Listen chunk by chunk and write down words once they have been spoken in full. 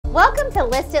Welcome to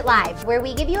List It Live, where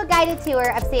we give you a guided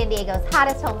tour of San Diego's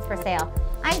hottest homes for sale.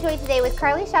 I'm joined today with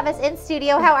Carly Chavez in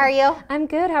studio. How are you? I'm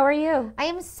good. How are you? I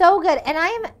am so good, and I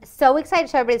am so excited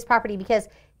to show everybody this property because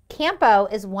Campo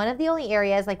is one of the only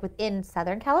areas like within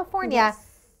Southern California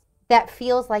that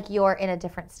feels like you're in a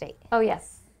different state. Oh,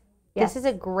 yes. This is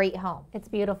a great home. It's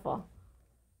beautiful.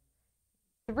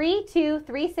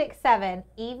 32367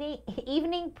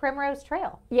 Evening Primrose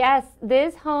Trail. Yes,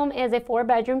 this home is a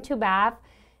 4-bedroom, 2-bath,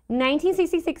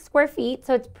 1966 square feet.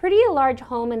 So it's pretty large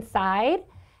home inside,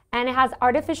 and it has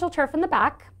artificial turf in the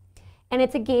back, and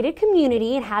it's a gated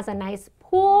community. It has a nice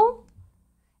pool.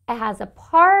 It has a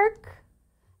park,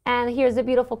 and here's a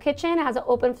beautiful kitchen. It has an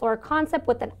open floor concept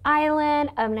with an island,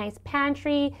 a nice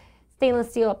pantry, stainless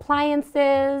steel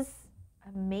appliances.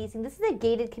 Amazing. This is a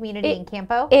gated community in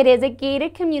Campo? It is a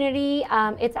gated community.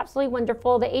 It's absolutely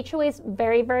wonderful. The HOA is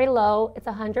very, very low. It's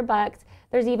 $100.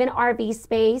 There's even RV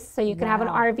space, so you can have an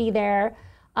RV there.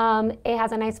 It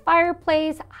has a nice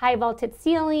fireplace, high vaulted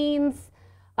ceilings.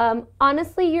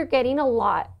 Honestly, you're getting a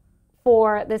lot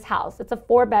for this house. It's a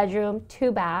 4-bedroom,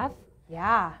 2-bath.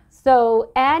 Yeah.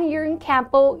 So, and you're in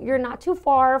Campo. You're not too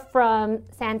far from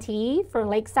Santee, from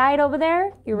Lakeside over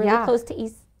there. You're really close to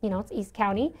East, it's East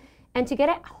County. And to get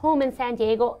a home in San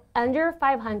Diego under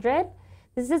 $500,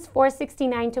 this is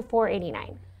 $469 to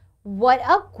 $489. What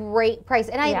a great price.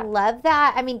 And I love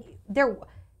that. I mean,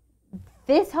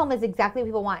 this home is exactly what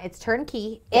people want. It's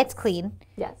turnkey. Yes. It's clean.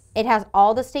 Yes. It has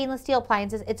all the stainless steel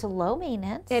appliances. It's low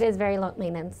maintenance. It is very low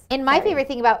maintenance. And my favorite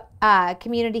thing about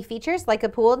community features, like a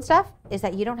pool and stuff, is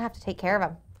that you don't have to take care of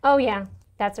them. Oh, yeah.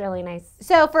 That's really nice.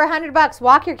 So for $100,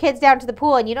 walk your kids down to the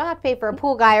pool, and you don't have to pay for a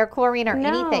pool guy or chlorine or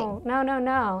anything.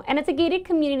 No. And it's a gated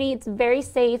community. It's very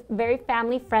safe, very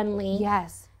family friendly.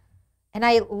 Yes. And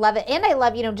I love it. And I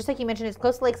love, just like you mentioned, it's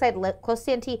close to Lakeside, close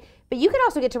to Santee, but you can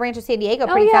also get to Rancho San Diego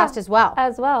pretty fast as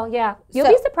well. Yeah. You'll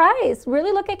be surprised.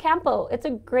 Really look at Campo. It's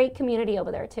a great community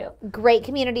over there too. Great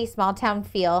community, small town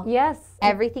feel. Yes.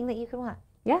 Everything that you can want.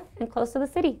 Yeah, and close to the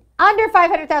city. Under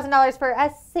 $500,000 for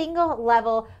a single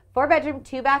level 4-bedroom,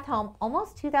 2-bath home,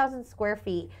 almost 2,000 square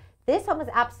feet. This home is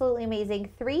absolutely amazing.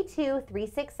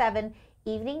 32367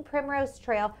 Evening Primrose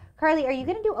Trail. Carly, are you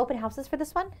going to do open houses for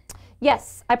this one?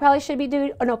 Yes, I probably should be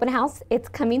doing an open house. It's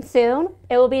coming soon.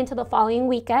 It will be until the following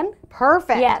weekend.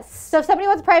 Perfect. Yes. So if somebody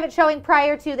wants a private showing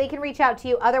prior to, they can reach out to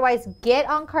you. Otherwise, get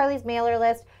on Carly's mailer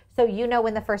list so you know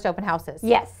when the first open house is.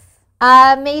 Yes.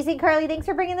 Amazing, Carly. Thanks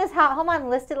for bringing this home on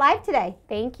Listed Live today.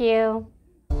 Thank you.